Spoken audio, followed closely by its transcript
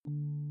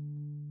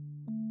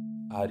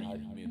Área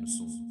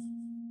 -1.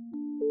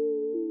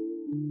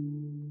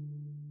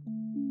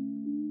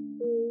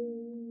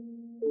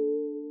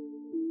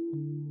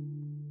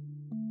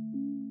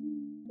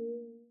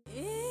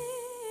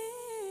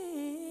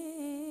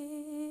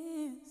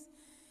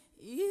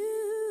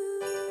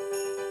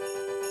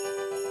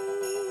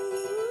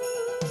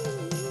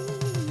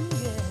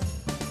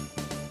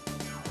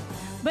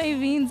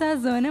 Bem-vindos à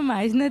zona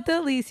mais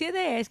natalícia da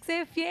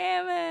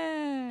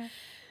FM!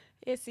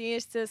 É assim,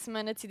 esta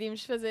semana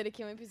decidimos fazer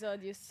aqui um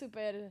episódio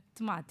super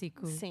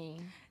temático. Sim.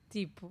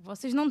 Tipo,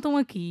 vocês não estão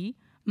aqui,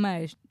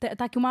 mas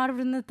está aqui uma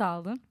árvore de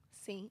Natal.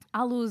 Sim.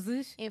 Há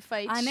luzes,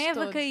 enfeites, há neve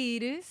todos a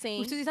cair. Sim.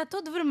 O estúdio está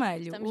todo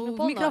vermelho. Estamos no Os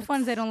Polo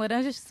microfones Norte. eram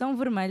laranjas, são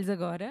vermelhos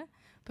agora.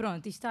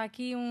 Pronto, isto está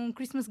aqui um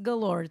Christmas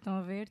galore, estão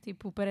a ver?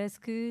 Tipo, parece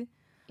que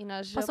E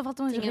nós só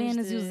faltam as tínhamos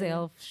renas e os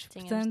elfos.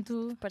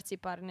 Portanto, de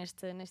participar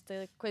nesta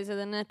coisa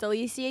da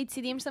natalícia e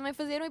decidimos também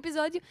fazer um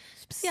episódio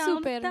especial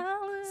super,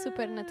 Natal.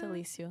 super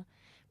natalício.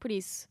 Por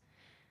isso,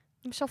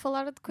 vamos só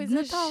falar de coisas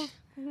Natal.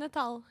 de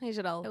Natal, em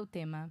geral. É o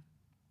tema.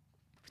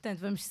 Portanto,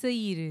 vamos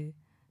sair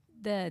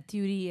da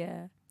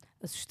teoria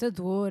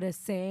assustadora,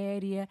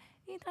 séria,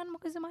 e entrar numa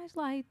coisa mais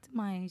light,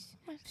 mais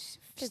Quer dizer,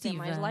 festiva.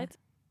 mais light.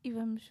 E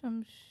vamos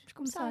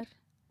começar.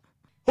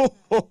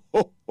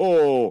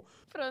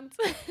 Pronto.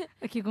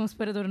 Aqui com um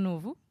separador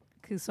novo,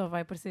 que só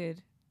vai aparecer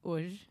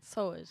hoje,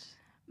 Só hoje.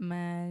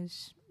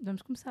 mas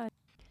vamos começar.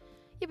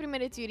 E a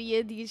primeira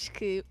teoria diz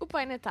que o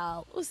Pai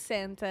Natal, o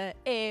Santa,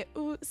 é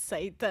o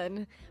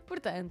Satan.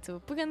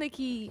 Portanto, pegando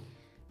aqui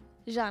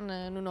já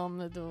no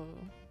nome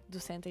do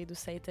Santa e do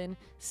Satan,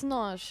 se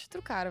nós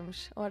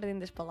trocarmos a ordem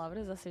das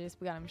palavras, ou seja, se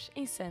pegarmos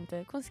em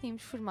Santa,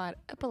 conseguimos formar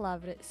a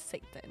palavra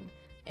Satan.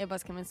 É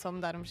basicamente só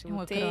mudarmos um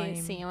o T. acrónimo.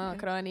 Sim, é um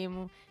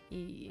acrónimo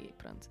e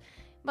pronto.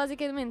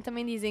 Basicamente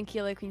também dizem que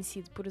ele é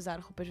conhecido por usar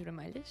roupas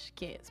vermelhas,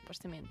 que é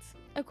supostamente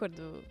a cor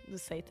do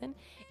Satan,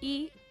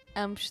 e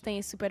ambos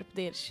têm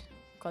superpoderes.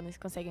 Quando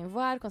conseguem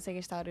voar, conseguem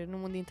estar no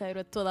mundo inteiro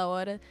a toda a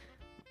hora,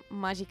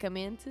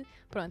 magicamente.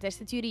 Pronto,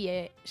 esta teoria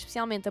é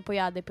especialmente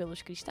apoiada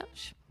pelos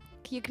cristãos,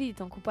 que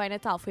acreditam que o Pai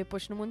Natal foi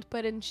posto no mundo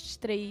para nos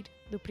distrair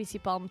do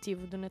principal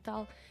motivo do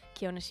Natal,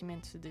 que é o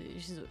nascimento de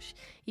Jesus.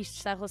 Isto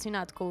está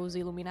relacionado com os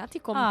Illuminati,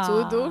 como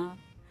tudo.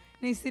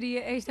 Nem seria.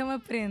 Esta é uma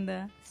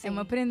prenda. Sim. É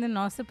uma prenda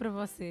nossa para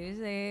vocês.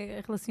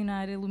 É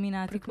relacionar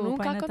Illuminati Porque com o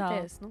Pai Natal.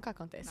 nunca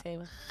acontece, é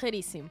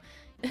raríssimo.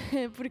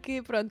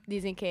 Porque, pronto,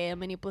 dizem que é a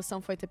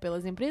manipulação feita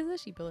pelas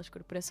empresas e pelas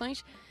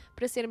corporações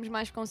para sermos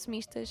mais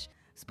consumistas.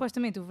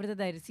 Supostamente o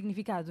verdadeiro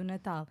significado do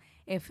Natal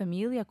é a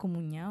família, a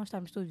comunhão,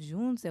 estarmos todos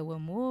juntos, é o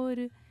amor.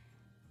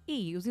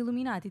 E os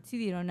Illuminati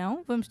decidiram,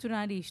 não, vamos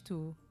tornar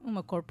isto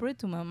uma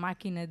corporate, uma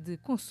máquina de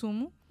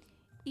consumo,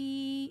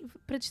 e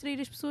para distrair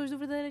as pessoas do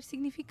verdadeiro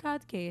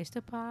significado, que é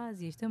esta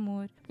paz e este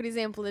amor. Por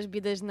exemplo, as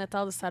bebidas de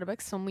Natal do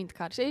Starbucks são muito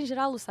caras. Em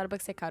geral, o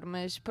Starbucks é caro,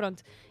 mas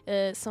pronto,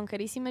 são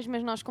caríssimas,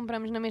 mas nós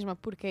compramos na mesma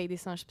porque é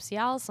edição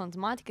especial, são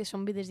temáticas, são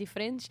bebidas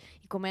diferentes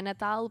e como é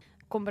Natal,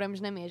 compramos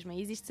na mesma.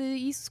 E existe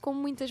isso com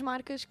muitas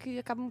marcas que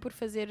acabam por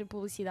fazer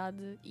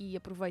publicidade e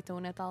aproveitam o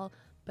Natal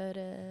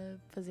para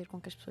fazer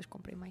com que as pessoas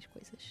comprem mais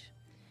coisas.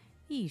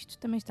 E isto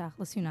também está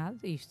relacionado,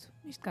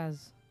 neste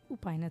caso, o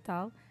Pai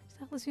Natal,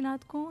 está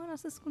relacionado com a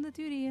nossa segunda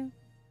teoria.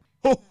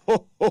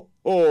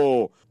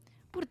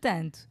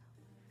 Portanto,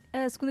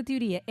 a segunda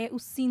teoria é o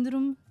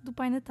síndrome do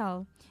Pai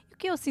Natal. E o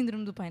que é o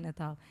síndrome do Pai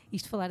Natal?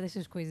 Isto, falar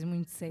destas coisas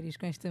muito sérias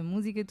com esta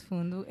música de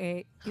fundo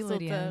é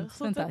hilariante, Resulta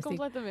fantástico.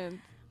 completamente.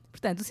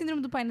 Portanto, o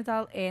síndrome do Pai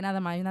Natal é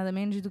nada mais, nada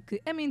menos do que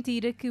a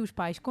mentira que os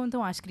pais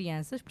contam às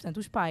crianças. Portanto,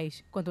 os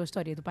pais contam a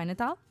história do Pai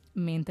Natal,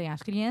 mentem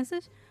às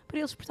crianças, para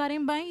eles se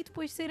portarem bem e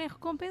depois serem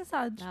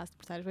recompensados. Se te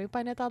portares bem, o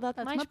Pai Natal dá-te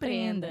Dá-te mais uma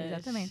prenda, prendas.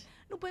 exatamente.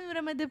 No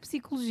panorama da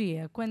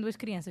psicologia, quando as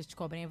crianças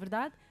descobrem a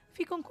verdade,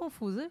 ficam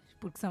confusas,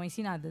 porque são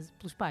ensinadas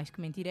pelos pais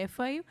que mentir é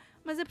feio,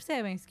 mas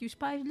apercebem-se que os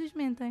pais lhes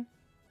mentem.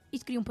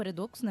 Isto cria um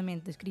paradoxo na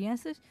mente das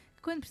crianças,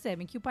 que quando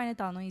percebem que o Pai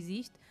Natal não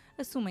existe,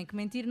 assumem que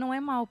mentir não é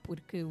mau,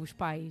 porque os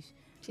pais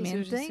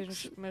mentem. Se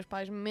os meus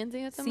pais me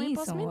mentem, eu também Sim,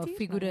 posso são mentir. a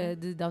figura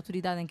não é? de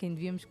autoridade em quem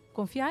devíamos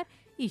confiar.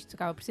 Isto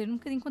acaba por ser um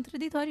bocadinho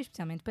contraditório,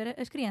 especialmente para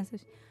as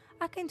crianças.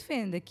 Há quem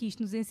defenda que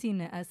isto nos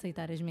ensina a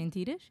aceitar as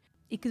mentiras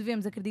e que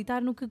devemos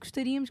acreditar no que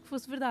gostaríamos que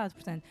fosse verdade.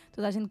 Portanto,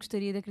 toda a gente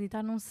gostaria de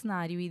acreditar num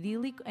cenário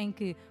idílico em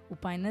que o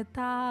Pai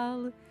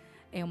Natal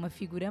é uma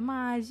figura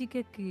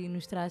mágica que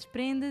nos traz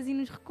prendas e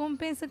nos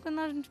recompensa quando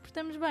nós nos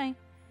portamos bem.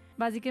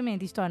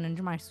 Basicamente, isto torna-nos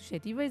mais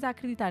suscetíveis a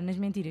acreditar nas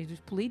mentiras dos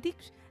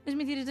políticos, nas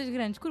mentiras das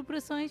grandes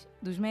corporações,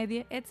 dos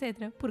média,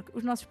 etc. Porque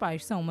os nossos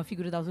pais são uma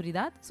figura de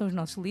autoridade, são os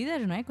nossos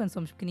líderes, não é? Quando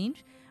somos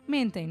pequeninos,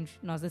 mentem-nos,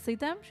 nós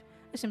aceitamos,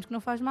 achamos que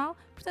não faz mal.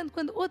 Portanto,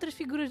 quando outras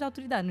figuras de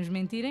autoridade nos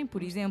mentirem,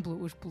 por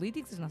exemplo, os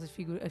políticos,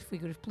 as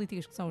figuras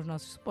políticas que são os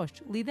nossos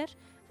supostos líderes,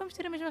 vamos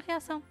ter a mesma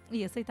reação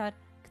e aceitar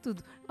que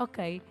tudo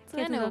ok, que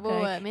é É tudo na ok.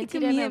 boa, E que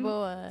mentira é na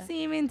boa.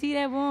 Sim, mentir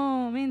é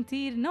bom,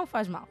 mentir não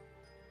faz mal.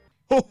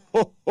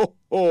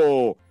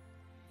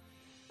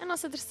 A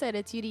nossa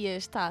terceira teoria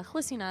está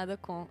relacionada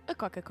com a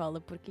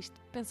Coca-Cola, porque isto,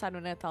 pensar no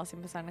Natal sem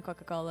pensar na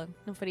Coca-Cola,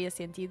 não faria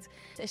sentido.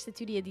 Esta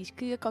teoria diz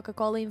que a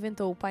Coca-Cola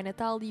inventou o Pai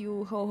Natal e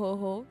o Ho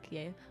Ho Ho, que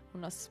é o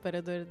nosso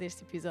separador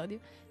deste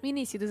episódio. No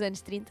início dos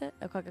anos 30,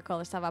 a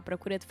Coca-Cola estava à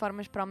procura de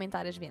formas para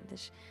aumentar as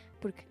vendas,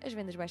 porque as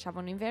vendas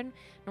baixavam no inverno,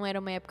 não era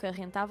uma época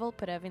rentável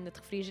para a venda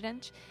de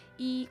refrigerantes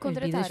e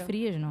contrataram... Bebidas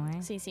frias, não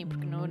é? Sim,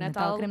 porque no no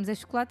Natal... queremos é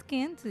chocolate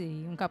quente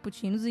e um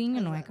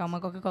cappuccinozinho, não é? Que há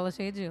uma Coca-Cola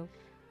cheia de gelo.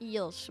 E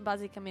eles,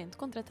 basicamente,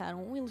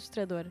 contrataram um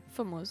ilustrador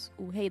famoso,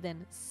 o Hayden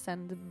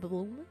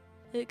Sandblom,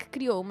 que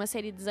criou uma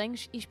série de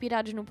desenhos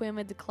inspirados no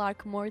poema de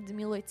Clark Moore de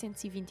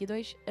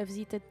 1822, A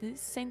Visita de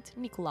Saint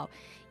Nicolau,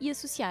 e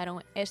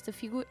associaram esta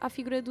figura à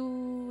figura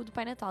do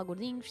Pai Natal,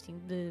 gordinho, vestido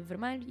de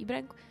vermelho e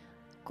branco,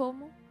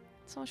 como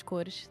são as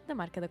cores da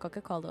marca da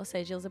Coca-Cola. Ou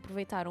seja, eles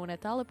aproveitaram o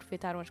Natal,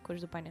 aproveitaram as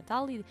cores do Pai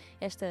Natal e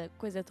esta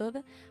coisa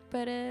toda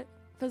para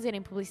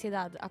fazerem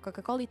publicidade à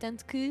Coca-Cola, e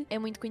tanto que é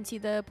muito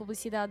conhecida a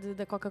publicidade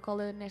da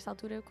Coca-Cola nesta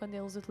altura, quando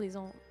eles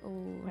utilizam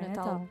o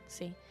Natal.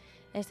 Sim.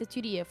 Esta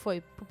teoria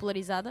foi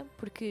popularizada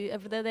porque a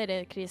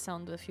verdadeira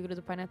criação da figura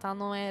do Pai Natal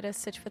não era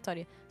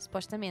satisfatória.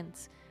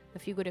 Supostamente, a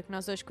figura que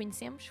nós hoje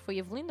conhecemos foi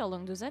evoluindo ao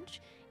longo dos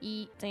anos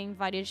e tem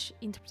várias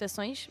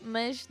interpretações,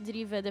 mas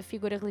deriva da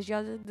figura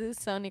religiosa de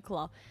São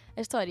Nicolau.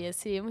 A história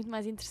seria muito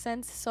mais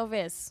interessante se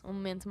houvesse um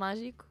momento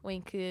mágico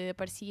em que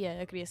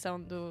aparecia a criação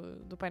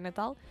do Pai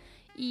Natal,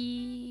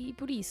 e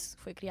por isso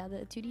foi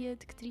criada a teoria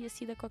de que teria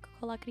sido a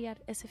Coca-Cola a criar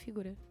essa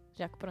figura,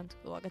 já que pronto,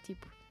 o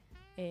logotipo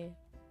é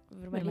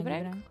vermelho e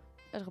branco.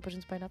 As roupas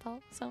do Pai Natal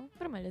são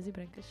vermelhas e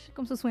brancas.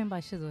 Como se fosse um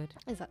embaixador.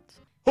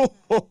 Exato.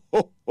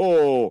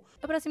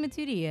 A próxima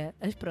teoria,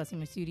 as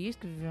próximas teorias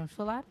que vamos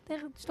falar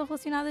estão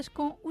relacionadas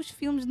com os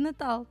filmes de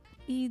Natal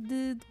e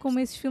de como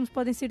esses filmes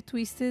podem ser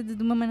twisted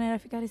de uma maneira a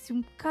ficar assim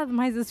um bocado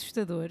mais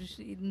assustadores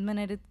e de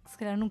maneira que se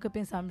calhar nunca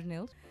pensámos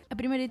neles. A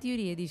primeira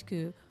teoria diz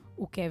que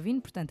o Kevin,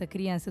 portanto a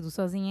criança do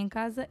sozinho em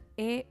casa,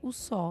 é o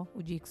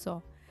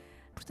Jigsaw.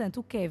 Portanto,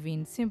 o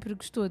Kevin sempre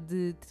gostou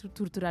de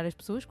torturar as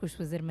pessoas com as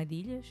suas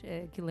armadilhas,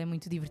 aquilo é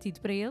muito divertido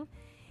para ele,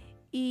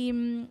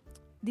 e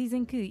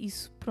dizem que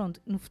isso,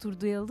 pronto, no futuro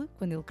dele,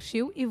 quando ele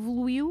cresceu,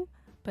 evoluiu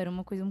para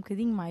uma coisa um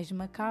bocadinho mais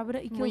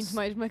macabra.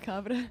 Mais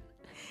macabra.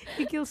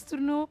 E que ele se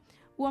tornou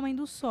o Homem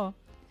do Só.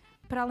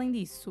 Para além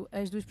disso,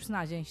 as duas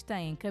personagens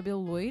têm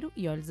cabelo loiro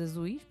e olhos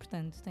azuis,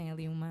 portanto têm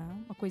ali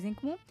uma coisa em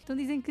comum. Então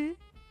dizem que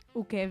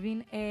o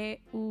Kevin é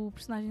o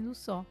personagem do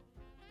Só.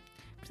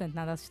 Portanto,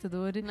 nada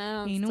assustador.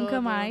 Não, e nunca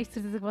todo. mais,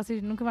 certeza que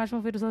vocês nunca mais vão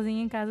ver o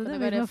Sozinho em Casa Quando da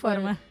mesma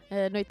forma.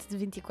 A noite de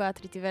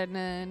 24 e estiver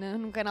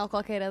num canal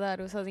qualquer a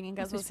dar o Sozinho em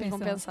Casa, vocês vão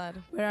pensar: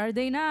 Where are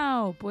they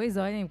now? Pois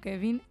olhem, o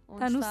Kevin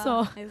está no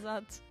Só.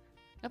 Exato.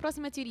 A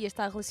próxima teoria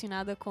está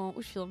relacionada com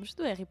os filmes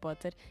do Harry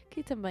Potter,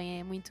 que também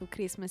é muito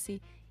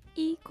Christmassy,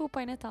 e com o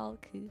Pai Natal,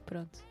 que,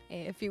 pronto,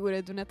 é a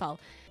figura do Natal.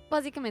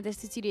 Basicamente,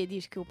 esta teoria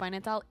diz que o Pai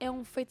Natal é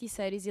um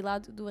feiticeiro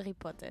exilado do Harry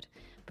Potter.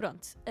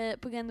 Pronto,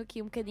 pegando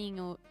aqui um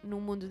bocadinho no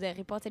mundo de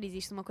Harry Potter,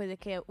 existe uma coisa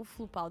que é o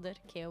Flu Powder,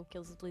 que é o que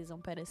eles utilizam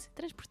para se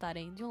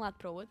transportarem de um lado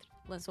para o outro.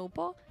 Lançam o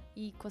pó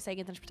e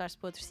conseguem transportar-se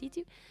para outro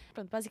sítio.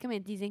 Pronto,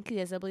 basicamente dizem que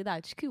as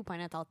habilidades que o Pai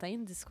Natal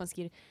tem de se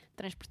conseguir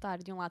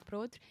transportar de um lado para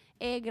o outro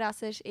é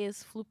graças a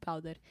esse Flu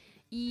Powder.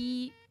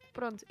 E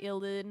pronto,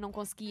 ele não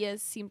conseguia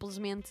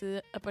simplesmente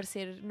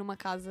aparecer numa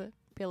casa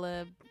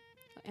pela...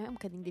 É um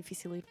bocadinho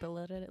difícil ir pela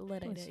lareira.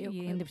 Pois, e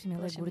ainda por cima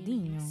ele é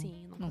gordinho.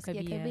 Sim, não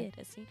conseguia caber,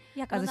 assim.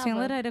 E há casas sem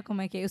lareira,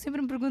 como é que é? Eu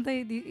sempre me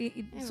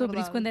perguntei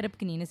sobre isso quando era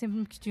pequenina, sempre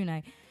me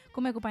questionei.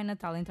 Como é que o Pai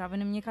Natal entrava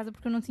na minha casa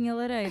porque eu não tinha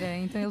lareira?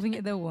 Então ele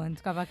vinha de onde?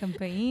 Tocava a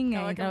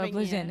campainha, entrava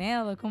pela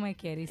janela, como é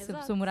que era? E se a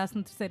pessoa morasse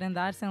no terceiro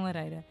andar sem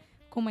lareira?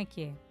 Como é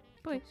que é?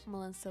 Pois. Uma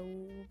lança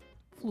o...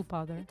 Flu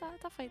Powder.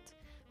 Está feito.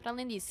 Para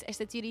além disso,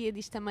 esta teoria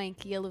diz também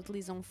que ele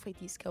utiliza um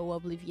feitiço, que é o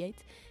Obliviate,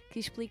 que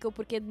explica o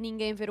porquê de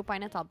ninguém ver o Pai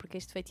Natal, porque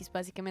este feitiço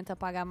basicamente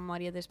apaga a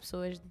memória das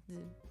pessoas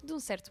de um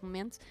certo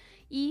momento,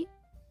 e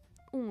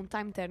um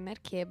Time Turner,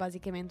 que é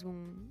basicamente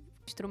um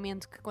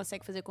instrumento que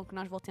consegue fazer com que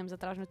nós voltemos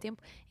atrás no tempo,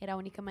 era a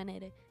única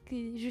maneira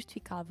que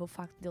justificava o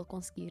facto dele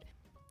conseguir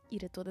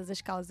ir a todas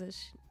as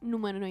casas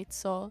numa noite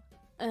só,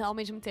 ao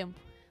mesmo tempo.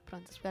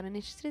 Pronto, eles pegaram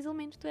nestes 3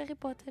 elementos do Harry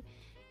Potter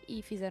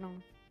e fizeram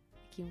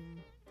aqui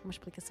uma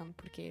explicação do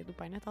porquê do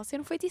Pai Natal ser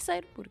um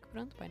feiticeiro, porque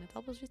pronto, o Pai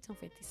Natal pelos vistos é um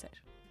feiticeiro.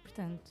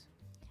 Portanto,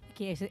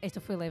 aqui esta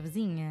foi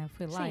levezinha,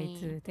 foi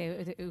light,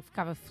 até, eu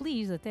ficava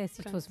feliz até se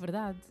isto fosse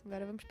verdade.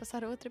 Agora vamos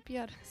passar a outra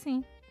pior.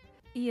 Sim.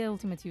 E a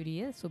última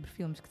teoria sobre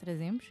filmes que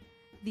trazemos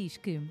diz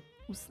que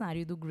o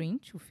cenário do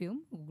Grinch, o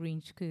filme, o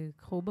Grinch que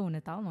rouba o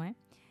Natal, não é?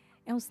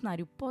 É um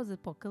cenário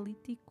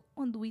pós-apocalíptico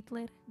onde o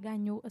Hitler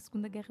ganhou a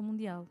Segunda Guerra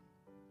Mundial.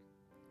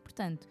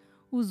 Portanto,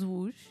 os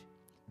Wus,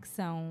 que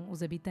são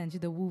os habitantes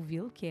da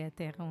Whoville, que é a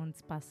terra onde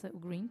se passa o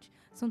Grinch,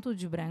 são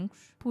todos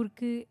brancos,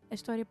 porque a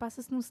história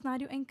passa-se num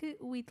cenário em que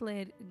o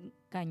Hitler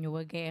ganhou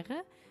a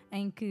guerra,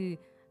 em que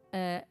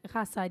a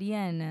raça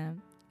ariana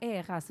é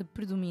a raça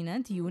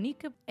predominante e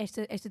única.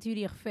 Esta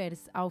teoria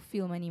refere-se ao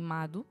filme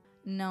animado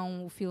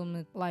não o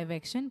filme live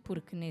action,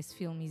 porque nesse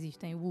filme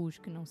existem os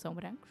que não são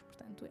brancos,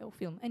 portanto é o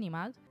filme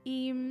animado.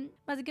 E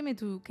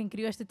basicamente quem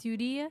criou esta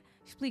teoria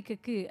explica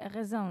que a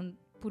razão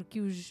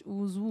porque os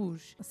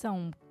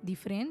são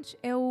diferentes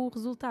é o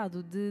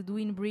resultado do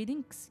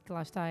inbreeding, que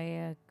lá está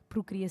é a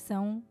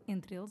procriação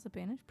entre eles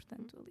apenas,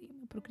 portanto ali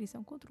uma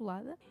procriação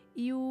controlada.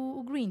 E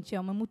o Grinch é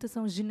uma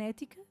mutação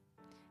genética,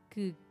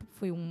 que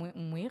foi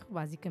um erro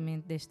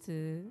basicamente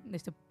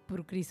desta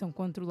procriação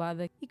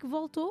controlada e que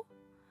voltou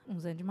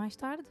uns anos mais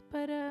tarde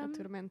para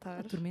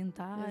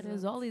atormentar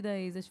as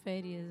holidays, as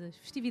férias, as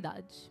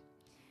festividades.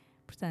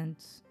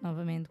 Portanto,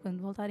 novamente, quando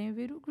voltarem a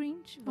ver o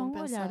Grinch, vão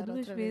olhar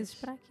duas vezes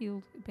para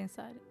aquilo e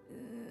pensar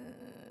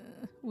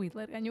o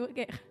Hitler ganhou a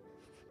guerra.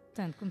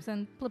 Portanto,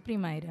 começando pela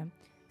primeira,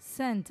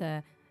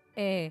 Santa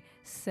é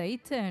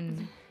Satan.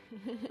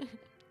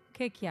 O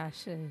que é que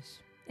achas?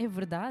 É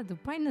verdade, o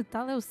Pai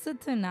Natal é o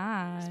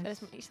Satanás.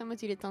 Isto é uma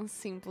teoria tão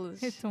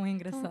simples. É tão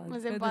engraçado.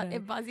 Mas é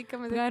básica,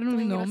 mas pegar é tão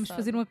nos nomes, engraçado.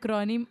 fazer um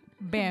acrónimo,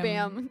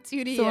 BAM,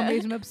 teoria. Sou a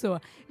mesma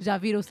pessoa. Já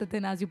viram o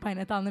Satanás e o Pai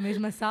Natal na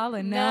mesma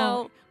sala?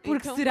 Não.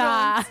 Porque então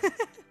será?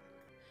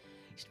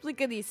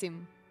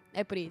 Explicadíssimo.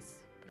 É por isso.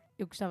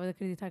 Eu gostava de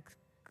acreditar que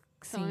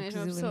São a sim,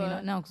 mesma que os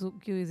pessoa. Não,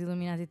 que os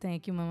Illuminati têm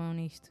aqui uma mão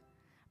nisto.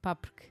 Pá,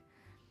 porque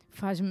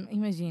faz-me...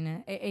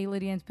 Imagina, é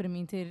hilariante para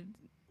mim ter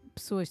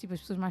pessoas, tipo as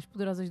pessoas mais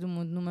poderosas do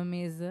mundo, numa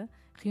mesa,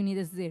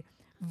 reunidas a dizer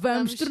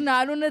vamos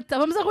tornar o Natal,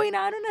 vamos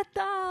arruinar o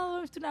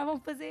Natal,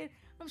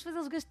 vamos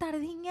fazê-los gastar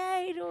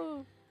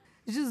dinheiro.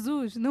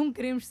 Jesus, não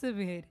queremos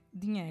saber.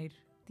 Dinheiro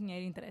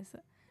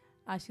interessa.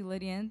 Acho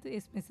hilariante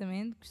esse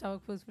pensamento, gostava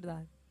que fosse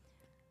verdade.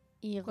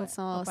 E em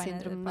relação ao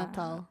síndrome de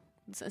Natal?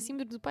 A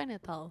síndrome do Pai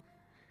Natal?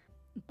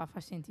 Pá,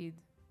 faz sentido.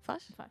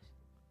 Faz? Faz.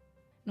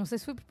 Não sei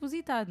se foi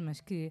propositado,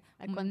 mas que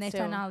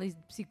nesta análise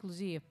de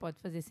psicologia pode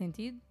fazer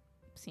sentido,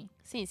 sim.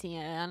 Sim,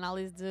 a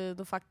análise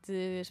do facto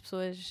de as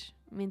pessoas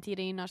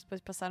mentirem e nós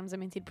depois passarmos a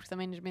mentir porque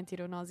também nos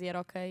mentiram nós e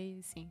era ok,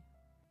 sim,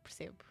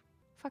 percebo.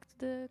 O facto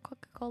de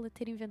Coca-Cola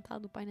ter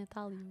inventado o Pai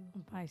Natal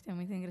Pá, isto é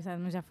muito engraçado,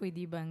 mas já foi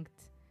debunked.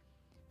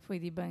 Foi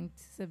debunked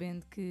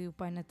sabendo que o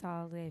Pai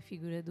Natal é a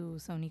figura do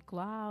São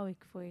Nicolau e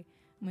que foi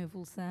uma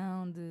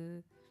evolução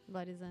de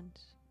vários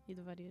anos e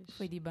de várias...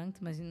 Foi debunked,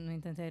 mas no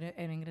entanto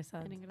era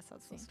engraçado. Era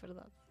engraçado se fosse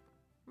verdade.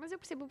 Mas eu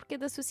percebo o porquê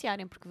de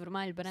associarem, porque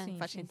vermelho, branco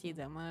faz sentido.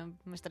 Sim. É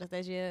uma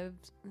estratégia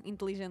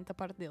inteligente da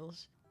parte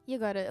deles. E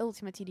agora a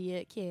última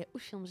teoria, que é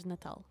os filmes de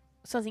Natal.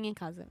 Sozinho em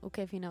casa, o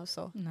Kevin não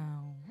só.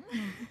 Não.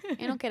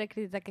 Eu não quero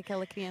acreditar que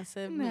aquela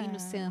criança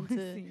inocente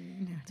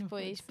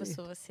depois pode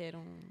passou a ser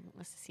um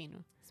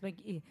assassino. Se bem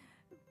que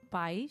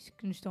pais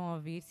que nos estão a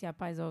ouvir, se há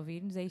pais a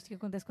ouvir-nos, é isto que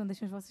acontece quando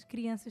deixam as vossas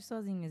crianças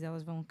sozinhas.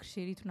 Elas vão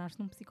crescer e tornar-se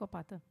num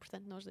psicopata.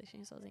 Portanto, não os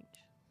deixem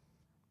sozinhos.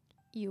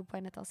 E o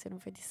Pai Natal ser um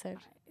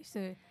feiticeiro. Isto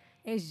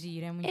é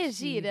gira, é muito gira. É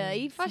gira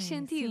e faz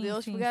sentido.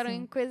 Eles pegaram sim.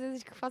 em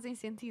coisas que fazem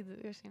sentido.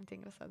 Eu achei muito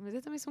engraçado. Mas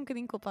eu também sou um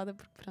bocadinho culpada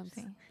porque pronto.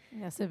 Sim.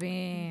 Já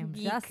sabemos.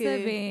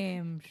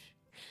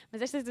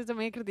 Mas estas tu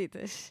também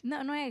acreditas?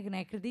 Não é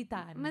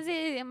acreditar. Mas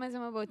é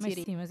uma boa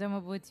teoria. Mas é uma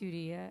boa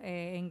teoria.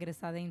 É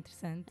engraçada, é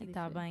interessante e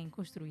está bem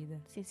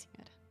construída. Sim,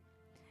 senhora.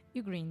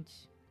 E o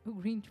Grinch? O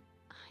Grinch...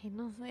 Ai,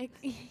 não sei.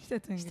 Isto é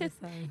tão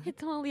engraçado. É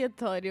tão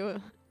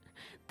aleatório.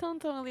 Tão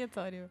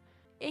aleatório.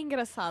 É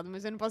engraçado,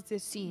 mas eu não posso dizer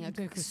sim,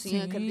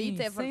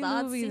 acredito, é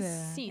verdade.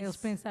 Sim. Eles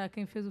pensaram,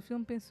 quem fez o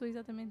filme pensou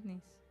exatamente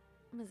nisso.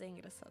 Mas é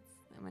engraçado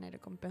a maneira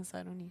como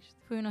pensaram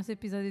nisto. Foi o nosso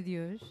episódio de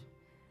hoje.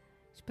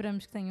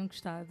 Esperamos que tenham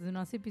gostado do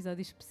nosso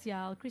episódio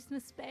especial,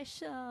 Christmas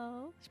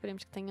Special.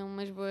 Esperemos que tenham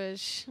umas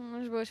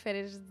boas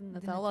férias de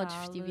Natal ou de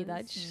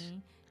festividades.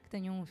 Sim, que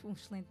tenham um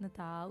excelente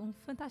Natal, um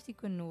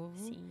fantástico ano novo.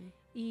 Sim.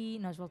 E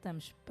nós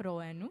voltamos para o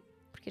ano.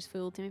 Porque este foi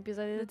o último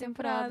episódio da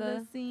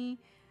temporada. Sim.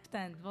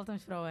 Portanto,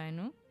 voltamos para o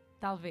ano.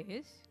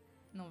 Talvez,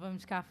 não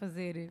vamos cá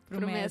fazer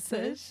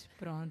promessas,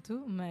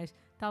 pronto, mas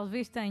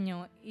talvez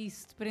tenham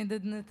isso de prenda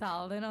de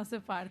Natal da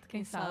nossa parte,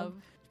 quem sabe.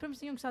 Esperamos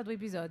que tenham gostado do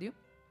episódio.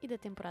 E da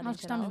temporada Nós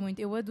gostamos muito,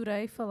 eu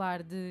adorei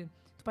falar do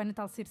Pai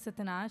Natal ser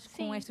Satanás,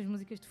 com estas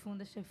músicas de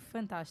fundo, achei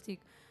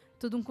fantástico.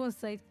 Todo um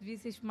conceito que devia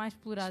ser mais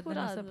explorado da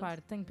nossa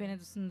parte. Tenho pena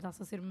do Natal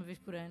só ser uma vez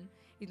por ano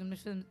e de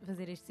nos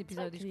fazer estes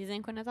episódios.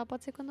 Dizem que o Natal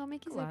pode ser quando o homem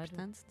quiser,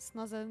 portanto,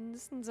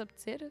 se nos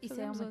apetecer, isso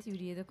é uma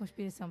teoria da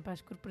conspiração para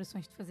as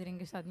corporações de fazerem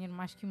gastar dinheiro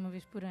mais que uma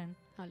vez por ano.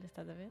 Olha,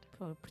 estás a ver?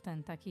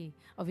 Portanto, está aqui.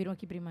 Ouviram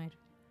aqui primeiro.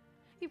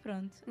 E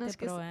pronto, não até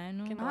para o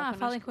ano.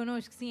 Falem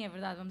connosco, sim, é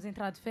verdade, vamos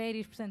entrar de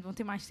férias, portanto vão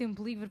ter mais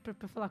tempo livre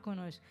para falar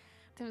connosco.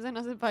 Temos a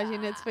nossa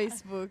página de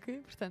Facebook,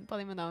 portanto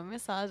podem mandar uma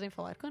mensagem,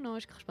 falar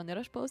connosco, responder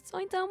aos posts ou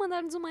então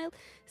mandar-nos um mail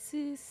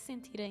se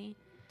sentirem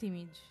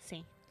tímidos.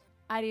 Sim.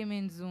 Área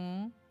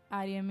 -1,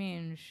 área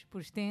menos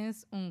por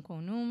extenso, 1 com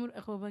o número,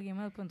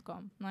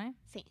 @gmail.com, não é?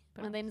 Sim.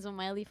 Mandem-nos um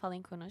mail e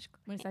falem connosco.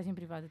 Mensagem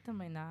privada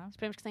também dá.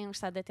 Esperemos que tenham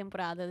gostado da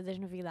temporada, das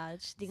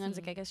novidades. Digam-nos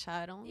o que é que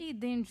acharam. E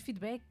deem-nos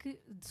feedback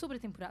sobre a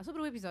temporada,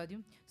 sobre o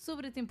episódio,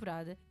 sobre a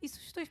temporada e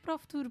sugestões para o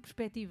futuro,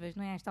 perspectivas,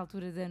 não é? A esta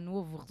altura de ano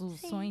novo,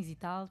 resoluções e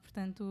tal.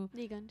 Portanto,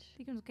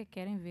 digam-nos o que é que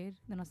querem ver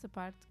da nossa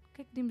parte, o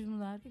que é que podemos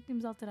mudar, o que é que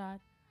podemos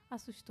alterar. Há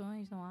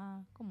sugestões, não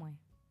há? Como é?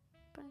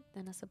 Pronto,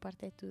 da nossa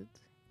parte é tudo.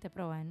 Até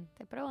para o ano.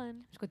 Até para o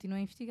ano. Mas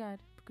continuem a investigar,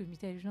 porque os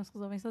mistérios não se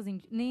resolvem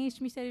sozinhos. Nem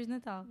estes mistérios de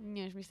Natal.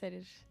 Nenhum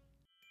mistérios